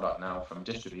buy product now from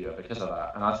distributor because of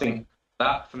that. And I think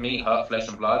that for me hurt Flesh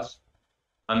and Blood.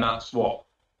 and that's what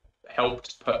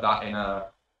helped put that in a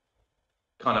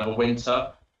kind of a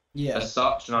winter as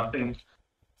such. And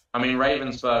I mean,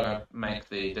 Ravensburger make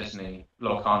the Disney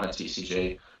Lorcana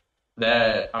TCG.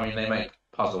 They make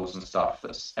puzzles and stuff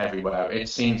that's everywhere. It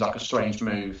seems like a strange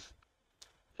move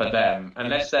for them,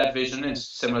 unless their vision is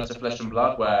similar to Flesh and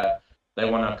Blood, where they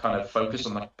want to kind of focus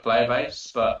on the player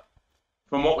base. But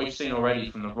from what we've seen already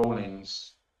from the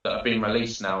rulings that have been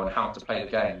released now and how to play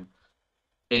the game,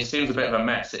 it seems a bit of a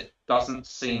mess. It doesn't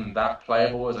seem that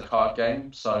playable as a card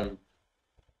game, so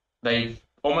they've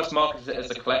almost marketed it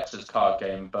as a collector's card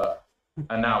game, but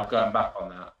are now going back on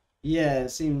that. Yeah, it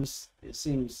seems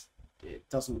it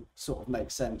doesn't sort of make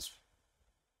sense.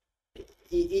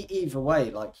 Either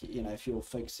way, like, you know, if you're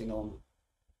focusing on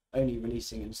only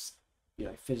releasing in, you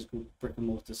know, physical brick and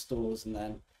mortar stores, and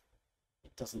then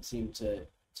it doesn't seem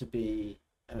to be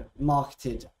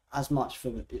marketed as much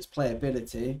for its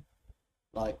playability.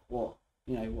 Like, what,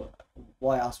 you know,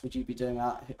 why else would you be doing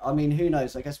that? I mean, who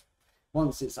knows? I guess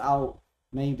once it's out,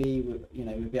 maybe we'll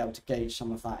be able to gauge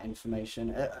some of that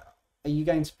information. Are you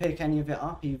going to pick any of it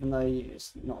up, even though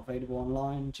it's not available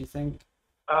online, do you think?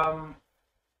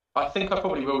 I think I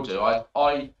probably will do. I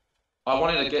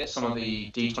wanted to get some of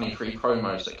the D23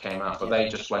 promos that came out, but they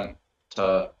just went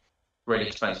to really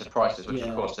expensive prices, which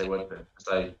of course they would do,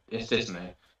 because it's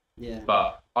Disney. Yeah.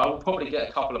 But I will probably get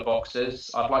a couple of boxes.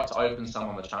 I'd like to open some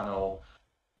on the channel.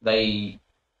 The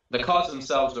cards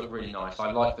themselves look really nice.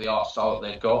 I like the art style that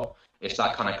they've got. It's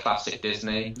that kind of classic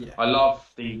Disney. Yeah. I love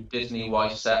the Disney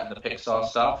EUIC set and the Pixar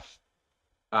stuff.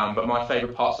 But my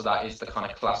favourite parts of that is the kind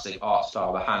of classic art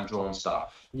style, the hand-drawn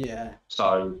stuff. Yeah.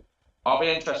 So I'll be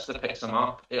interested to pick some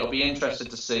up. It'll be interesting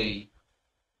to see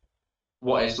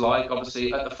what it's like.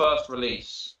 Obviously, at the first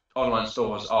release, online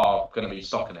stores are going to be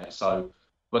stocking it. So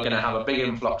we're going to have a big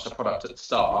influx of product at the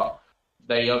start.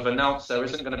 They have announced there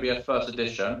isn't going to be a first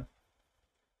edition.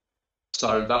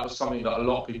 So that was something that a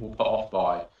lot of people put off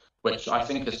by, which I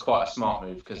think is quite a smart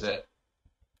move, because it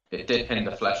did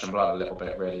hinder Flesh and Blood a little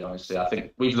bit, really, honestly. I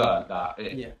think we've learned that.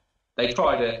 They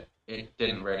tried it, it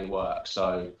didn't really work.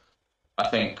 So I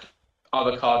think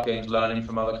other card games learning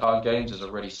from other card games is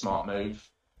a really smart move.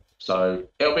 So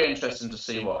it'll be interesting to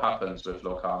see what happens with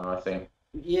Lorcana, I think.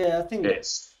 Yeah, I think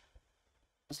it's,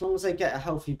 as long as they get a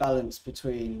healthy balance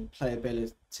between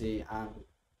playability and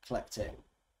collecting,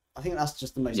 I think that's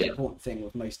just the most important thing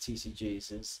with most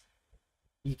TCGs, is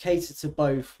you cater to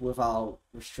both without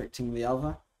restricting the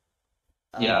other.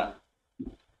 But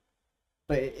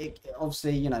it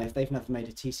obviously, you know, if they've never made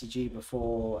a TCG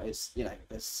before, it's, you know,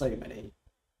 there's so many,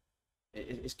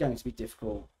 it's going to be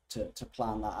difficult to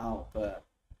plan that out. But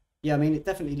yeah, I mean, it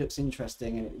definitely looks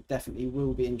interesting, and it definitely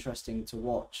will be interesting to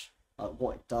watch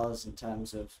what it does in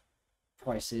terms of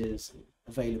prices and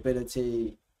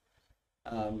availability.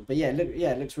 But yeah,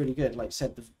 it looks really good. Like I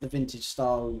said, the vintage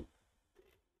style,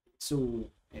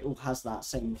 it all has that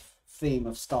same theme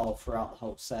of style throughout the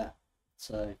whole set.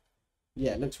 So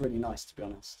yeah, it looks really nice, to be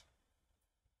honest.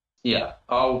 Yeah,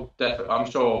 I'm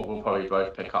sure we'll probably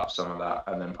both pick up some of that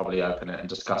and then probably open it and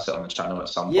discuss it on the channel at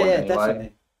some point anyway.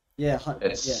 Definitely. Yeah,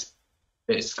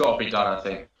 it's got to be done, I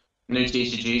think. New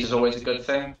TCGs is always a good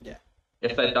thing. Yeah.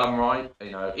 If they're done right,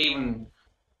 you know, even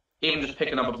just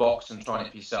picking up a box and trying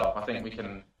it for yourself, I think we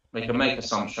can make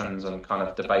assumptions and kind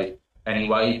of debate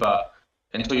anyway, but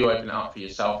until you open it up for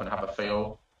yourself and have a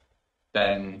feel,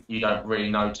 then you don't really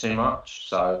know too much.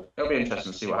 So it'll be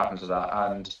interesting to see what happens with that.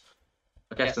 And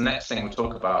I guess the next thing we'll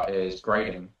talk about is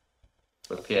grading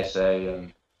with PSA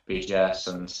and BGS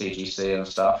and CGC and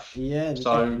stuff. Yeah,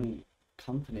 so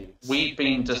companies. We've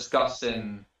been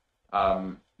discussing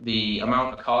the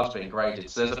amount of cards being graded.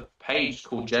 So there's a page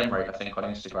called GemRate, I think, on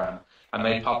Instagram, and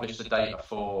they publish the data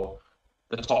for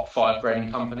the top 5 grading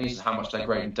companies and how much they're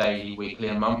grading daily, weekly,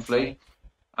 and monthly.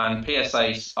 And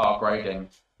PSAs are grading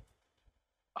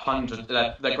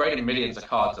they're grading millions of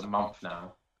cards a month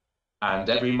now, and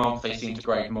every month they seem to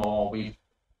grade more.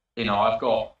 I've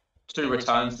got 2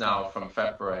 returns now from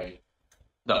February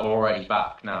that are already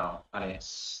back now, and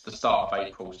it's the start of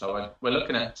April, so we're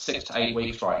looking at 6 to 8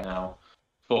 weeks right now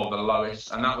for the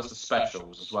lowest, and that was the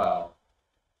specials as well.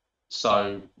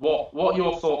 So what are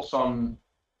your thoughts on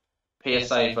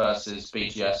PSA versus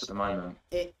BGS at the moment?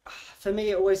 For me,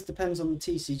 it always depends on the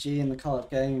TCG and the card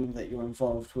game that you're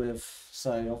involved with.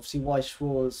 So obviously Weiss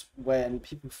Schwarz, when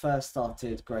people first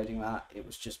started grading that, it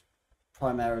was just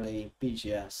primarily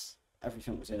BGS.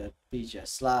 Everything was in a BGS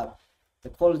slab. The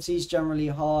quality is generally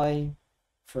high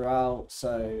throughout.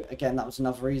 So again, that was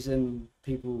another reason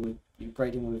people would be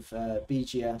grading with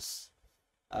BGS,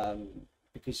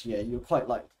 because you're quite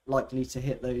likely to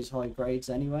hit those high grades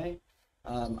anyway.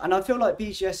 And I feel like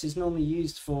BGS is normally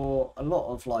used for a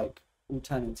lot of like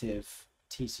alternative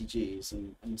TCGs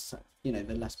and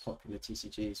the less popular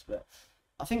TCGs. But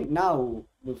I think now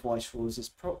with Weiss Rules, it's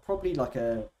probably like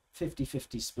a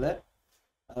 50-50 split.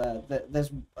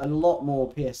 There's a lot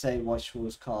more PSA Weiss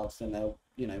Rules cards than there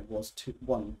was 2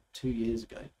 years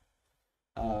ago.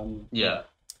 Yeah.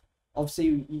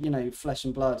 Obviously, Flesh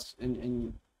and Blood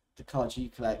in the cards you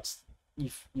collect,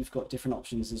 you've got different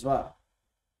options as well.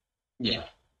 Yeah.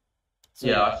 So,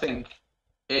 Yeah, I think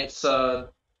it's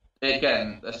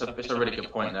again, it's a really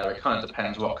good point there. It kind of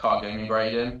depends what card game you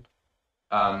grade in.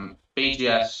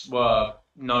 BGS were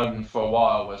known for a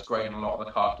while as grading a lot of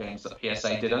the card games that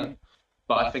PSA didn't,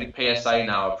 but I think PSA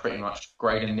now are pretty much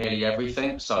grading nearly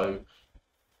everything. So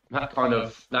that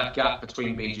gap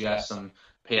between BGS and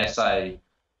PSA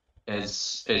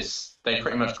is they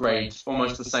pretty much grade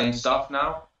almost the same stuff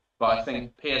now. But I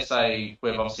think PSA,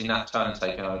 with obviously Nat Turner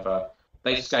taking over,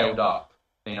 they've scaled up.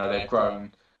 They've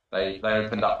grown. They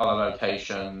opened up other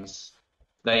locations.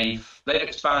 They've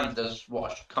expanded as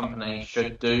what a company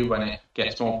should do when it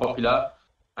gets more popular.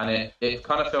 And it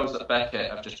kind of feels that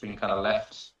Beckett have just been kind of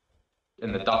left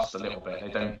in the dust a little bit. They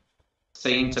don't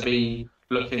seem to be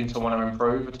looking to want to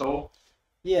improve at all.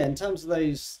 yeah, in terms of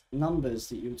those numbers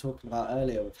that you were talking about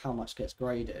earlier with how much gets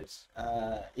graded,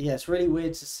 yeah, it's really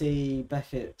weird to see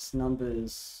Beckett's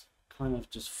numbers kind of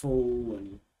just fall,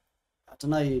 and I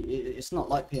don't know, it's not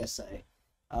like PSA.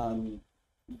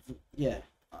 Yeah,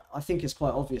 I think it's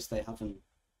quite obvious they haven't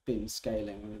been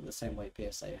scaling the same way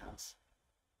PSA has.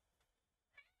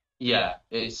 Yeah,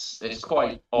 it's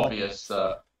quite obvious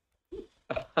that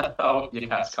oh, your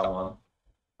cat's come on.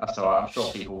 That's all right. I'm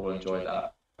sure people will enjoy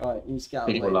that. Right, you scout.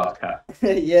 People love cats.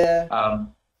 Yeah.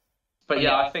 But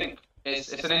yeah, I think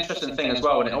it's an interesting thing as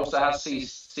well, and it also has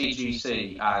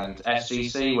CGC and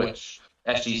SGC, which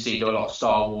SGC do a lot of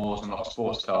Star Wars and a lot of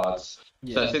sports cards.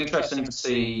 Yeah. So it's interesting to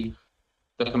see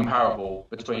the comparable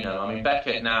between them. I mean,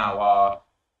 Beckett now are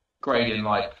grading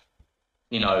like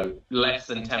less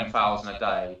than 10,000 a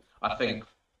day. I think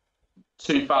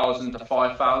 2,000 to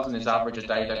 5,000 is average a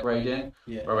day they're grading,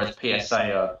 Yeah. whereas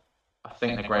PSA are, I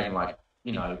think they're grading like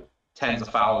tens of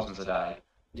thousands a day.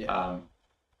 Yeah.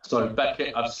 So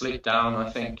Beckett have slipped down. I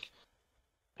think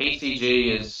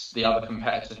PCG is the other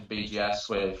competitor to BGS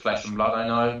with Flesh and Blood, I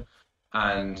know,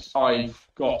 and I've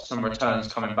got some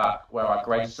returns coming back where I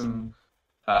grade some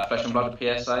Flesh and Blood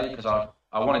to PSA because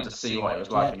I wanted to see what it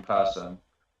was like in person.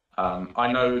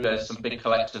 I know there's some big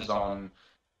collectors on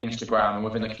Instagram and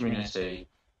within the community.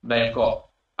 They've got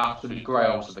absolute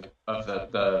grails of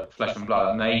the Flesh and Blood,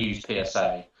 and they use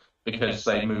PSA because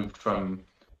they moved from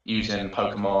using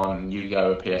Pokemon,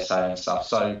 Yu-Gi-Oh, PSA and stuff.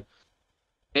 So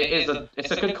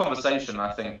it's a good conversation.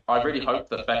 I think I really hope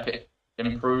that Beckett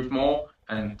improve more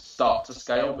and start to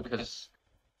scale because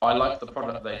I like the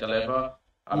product they deliver.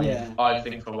 I mean, I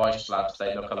think for Weiss Labs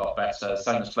they look a lot better,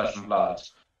 same as Flesh and Blood.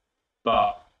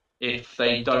 But if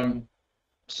they don't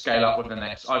scale up with the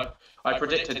next, I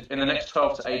predicted in the next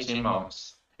 12 to 18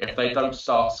 months, if they don't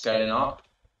start scaling up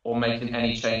or making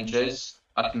any changes,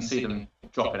 I can see them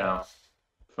dropping out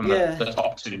from the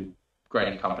top two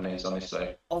grading companies,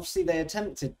 honestly. Obviously, they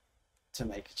attempted to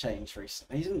make a change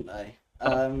recently, didn't they?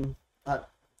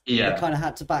 They kind of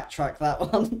had to backtrack that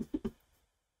one.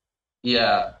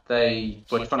 Yeah, they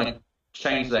were trying to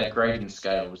change their grading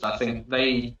scales. I think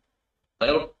they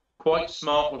were quite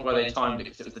smart with where they timed it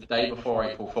because it was the day before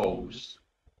April Fools,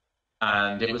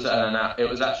 and it was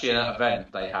actually an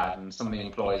event they had, and some of the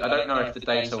employees. I don't know if the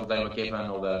data they were given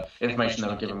or the information they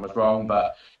were given was wrong,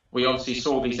 but we obviously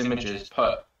saw these images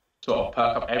sort of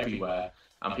perk up everywhere,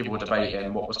 and people were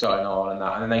debating what was going on and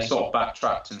that, and then they sort of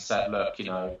backtracked and said, look,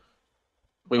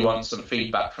 we want some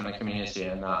feedback from the community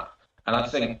and that, and I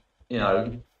think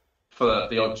for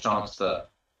the odd chance that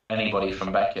anybody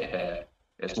from Beckett here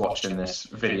is watching this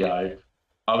video,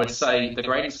 I would say the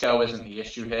grading scale isn't the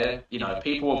issue here.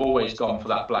 People have always gone for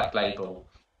that black label.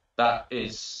 That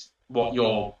is what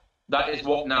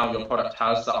now your product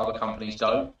has that other companies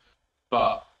don't.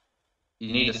 But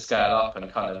you need to scale up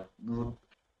and kind of.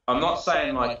 I'm not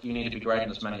saying like you need to be grading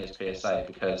as many as PSA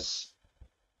because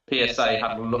PSA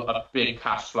had a big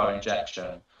cash flow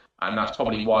injection, and that's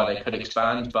probably why they could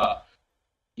expand. But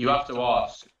you have to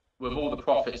ask, with all the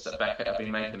profits that Beckett have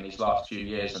been making these last few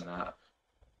years and that,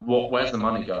 where's the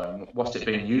money going? What's it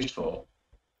being used for?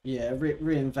 Yeah,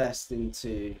 reinvest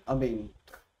into. I mean,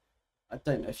 I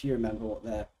don't know if you remember what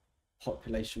their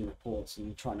population reports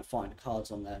and trying to find cards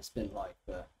on there has been like,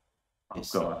 but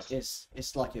it's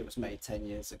like it was made 10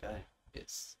 years ago.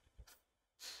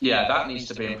 Yeah, that needs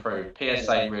to be improved.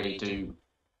 PSA really do.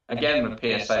 Again, with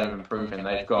PSA improving,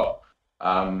 they've got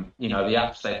You know, the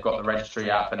apps, they've got the registry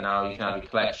app, and now you can have your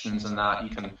collections and that.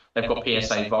 They've got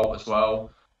PSA Vault as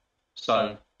well.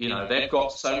 So, you know, they've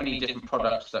got so many different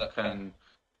products that can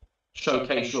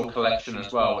showcase your collection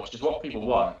as well, which is what people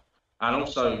want. And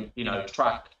also, you know,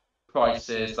 track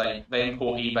prices. They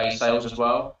import eBay sales as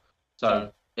well.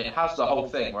 So it has the whole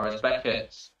thing, whereas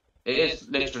Beckett's, it is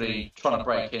literally trying to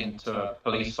break into a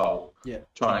police vault,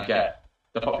 trying to get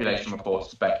the population reports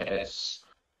to Beckett.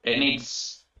 It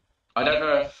needs, I don't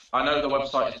know if, I know the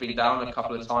website has been down a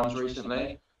couple of times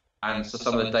recently, and so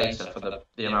some of the data for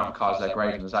the amount of cars they're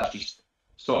grading has actually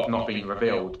sort of not been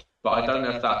revealed. But I don't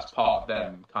know if that's part of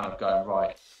them kind of going,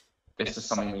 right, this is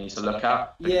something we need to look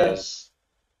at, because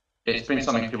it's been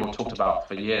something people have talked about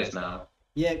for years now.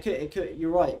 Yeah, it could.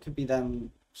 You're right. It could be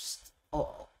them,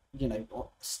 you know,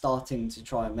 starting to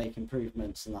try and make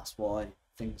improvements, and that's why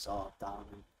things are down.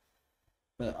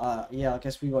 But yeah, I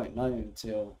guess we won't know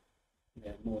until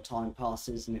more time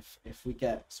passes, and if we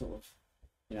get sort of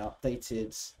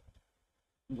updated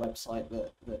website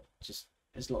that just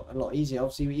is a lot easier.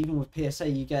 Obviously, even with PSA,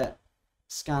 you get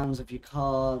scans of your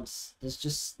cards.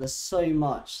 There's so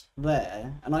much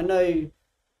there, and I know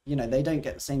they don't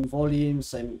get the same volume,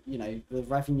 so the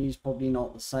revenue's probably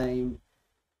not the same.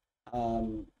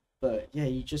 But yeah,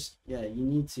 you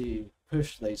need to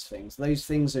push those things. Those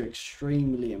things are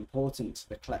extremely important to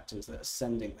the collectors that are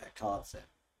sending their cards in.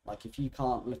 Like, if you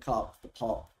can't look up the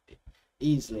pop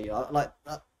easily, like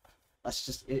that, that's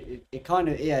just it kind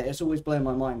of, it's always blown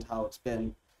my mind how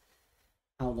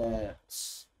their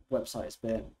website has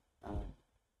been.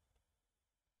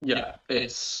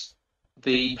 It's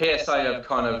the PSA have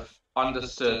kind of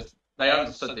understood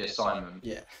the assignment.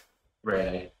 Yeah,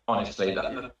 really, honestly,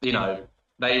 that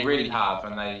they really have,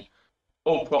 and they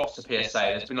all props to PSA.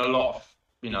 There's been a lot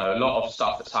of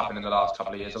stuff that's happened in the last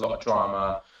couple of years, a lot of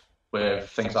drama with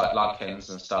things like Ludkins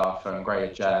and stuff and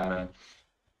Graded Gem, and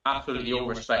absolutely all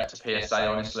respect to PSA,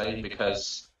 honestly,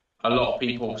 because a lot of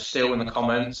people still in the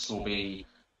comments will be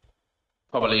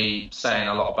probably saying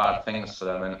a lot of bad things to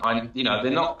them, and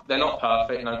they're not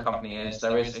perfect. No company is.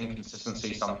 There is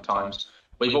inconsistency sometimes.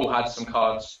 We've all had some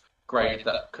cards graded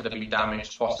that could have been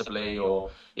damaged possibly, or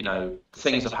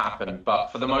things have happened. But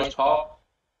for the most part,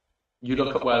 you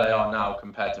look at where they are now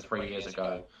compared to 3 years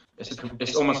ago.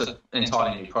 It's almost an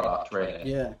entirely new product, really.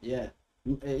 Yeah.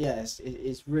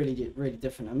 It's really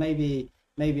different, and maybe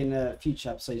in the future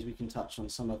episodes we can touch on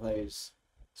some of those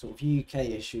sort of UK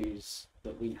issues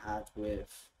that we had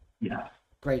with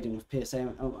grading with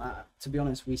PSA. To be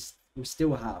honest, we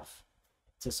still have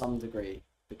to some degree,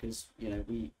 because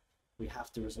we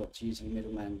have to resort to using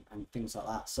middlemen and things like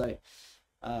that. So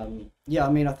I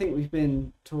mean, I think we've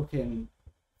been talking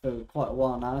for quite a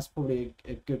while now. That's probably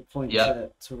a good point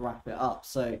to wrap it up.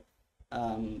 So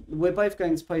we're both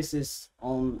going to post this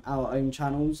on our own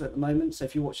channels at the moment, so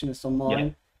if you're watching this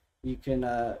online, you can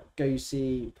go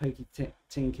see Pokey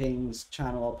Tin King's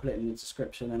channel. I'll put it in the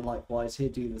description, and likewise he'll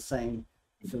do the same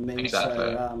for me.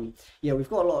 Exactly. So we've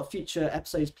got a lot of future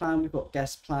episodes planned. We've got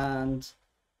guests planned.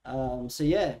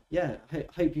 So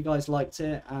hope you guys liked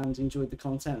it and enjoyed the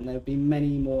content, and there'll be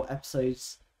many more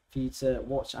episodes for you to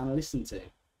watch and listen to.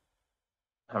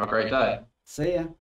 Have a great day. See ya.